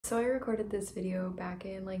So I recorded this video back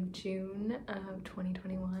in like June of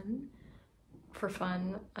 2021 for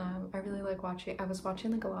fun. I really like watching, I was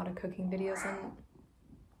watching like a lot of cooking videos on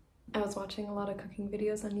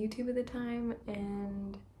YouTube at the time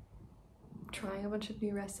and trying a bunch of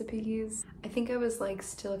new recipes. I think I was like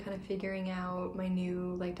still kind of figuring out my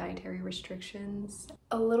new like dietary restrictions.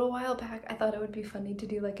 A little while back I thought it would be funny to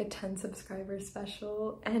do like a 10 subscriber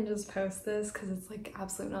special and just post this because it's like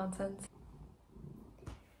absolute nonsense.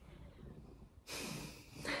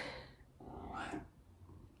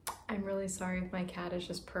 I'm really sorry if my cat is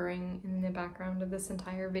just purring in the background of this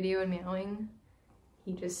entire video and meowing.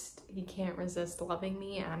 He can't resist loving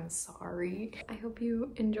me. I'm sorry. I hope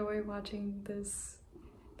you enjoy watching this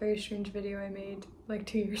very strange video I made like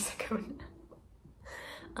 2 years ago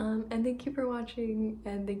now. And thank you for watching,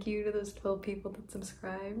 and thank you to those 12 people that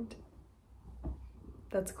subscribed.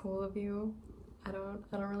 That's cool of you. I don't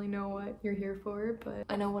really know what you're here for, but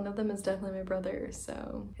I know one of them is definitely my brother,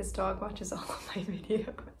 so his dog watches all of my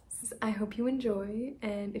videos. I hope you enjoy,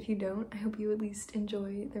 and if you don't, I hope you at least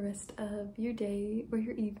enjoy the rest of your day or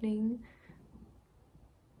your evening.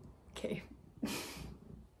 Okay.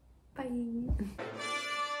 Bye.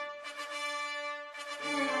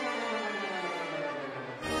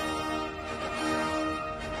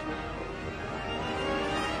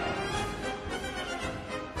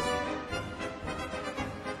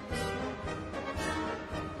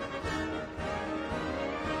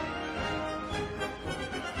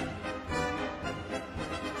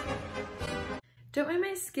 Don't mind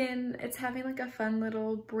my skin, it's having like a fun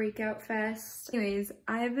little breakout fest. Anyways,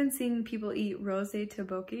 I've been seeing people eat rosé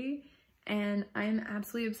tteokbokki and I'm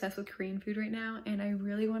absolutely obsessed with Korean food right now and I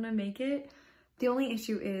really want to make it. The only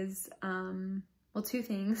issue is, well, two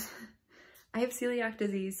things. I have celiac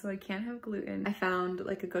disease, so I can't have gluten. I found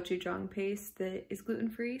like a gochujang paste that is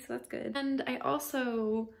gluten-free, so that's good. And I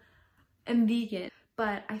also am vegan,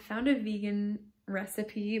 but I found a vegan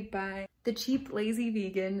recipe by The Cheap Lazy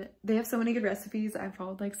Vegan. They have so many good recipes. I've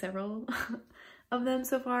followed like several of them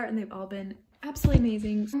so far and they've all been absolutely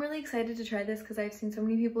amazing. I'm really excited to try this because I've seen so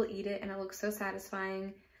many people eat it and it looks so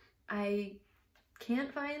satisfying. I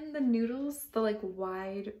can't find the noodles, the like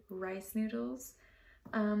wide rice noodles,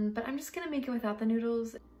 but I'm just gonna make it without the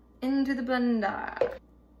noodles. Into the blender.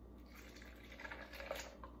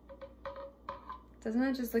 Doesn't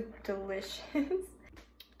it just look delicious?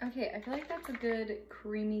 Okay, I feel like that's a good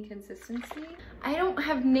creamy consistency. I don't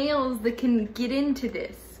have nails that can get into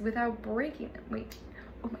this without breaking them. Wait,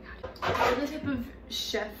 oh my god. I'm the type of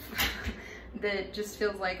chef that just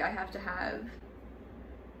feels like I have to have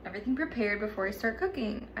everything prepared before I start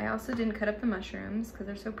cooking. I also didn't cut up the mushrooms because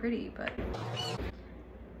they're so pretty, but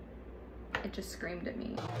it just screamed at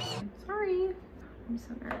me. Sorry, I'm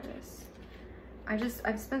so nervous.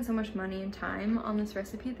 I've spent so much money and time on this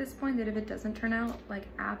recipe at this point that if it doesn't turn out like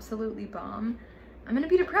absolutely bomb, I'm gonna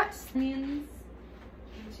be depressed. Onions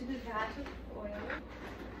into the vat of oil.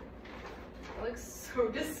 It looks so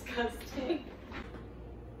disgusting.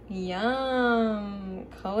 Yum!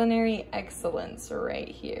 Culinary excellence right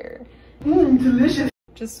here. Delicious.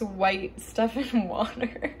 Just white stuff in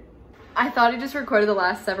water. I thought I just recorded the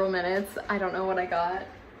last several minutes. I don't know what I got.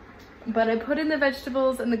 But I put in the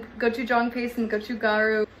vegetables and the gochujang paste and the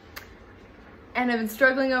gochugaru, and I've been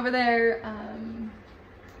struggling over there,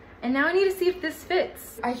 and now I need to see if this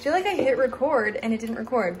fits. I feel like I hit record and it didn't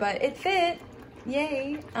record, but it fit,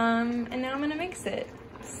 yay, and now I'm gonna mix it.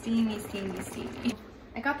 Steamy, steamy, steamy.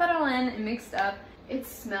 I got that all in and mixed up. It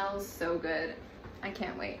smells so good. I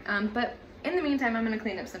can't wait. But in the meantime, I'm gonna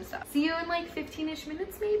clean up some stuff. See you in like 15-ish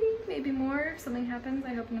minutes, maybe more. If something happens,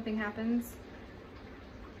 I hope nothing happens.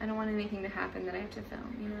 I don't want anything to happen that I have to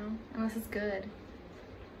film, you know? Unless it's good.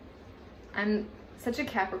 I'm such a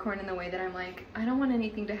Capricorn in the way that I'm like, I don't want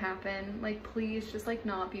anything to happen. Like, please just like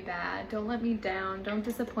not be bad. Don't let me down. Don't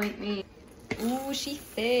disappoint me. Ooh, she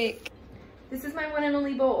thick. This is my one and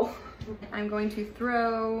only bowl. I'm going to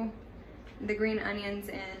throw the green onions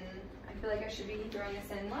in. I feel like I should be throwing this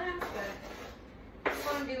in last, but this is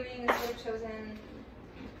what I'm doing. This is what I've chosen.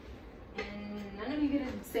 And none of you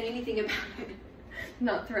get to say anything about it.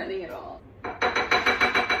 Not threatening at all.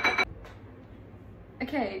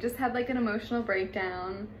 Okay, just had like an emotional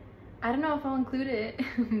breakdown. I don't know if I'll include it,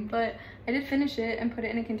 but I did finish it and put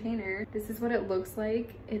it in a container. This is what it looks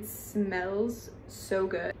like. It smells so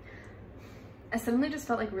good. I suddenly just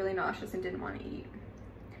felt like really nauseous and didn't want to eat.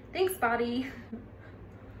 Thanks, body.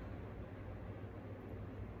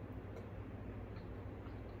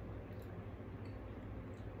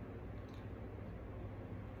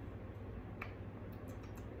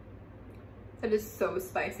 That is so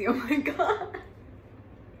spicy, oh my god.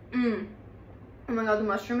 Oh my my god, the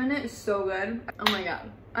mushroom in it is so good. Oh my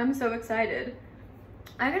god, I'm so excited.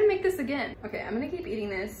 I'm gonna make this again. Okay, I'm gonna keep eating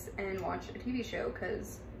this and watch a TV show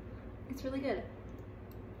because it's really good.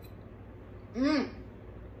 Mmm.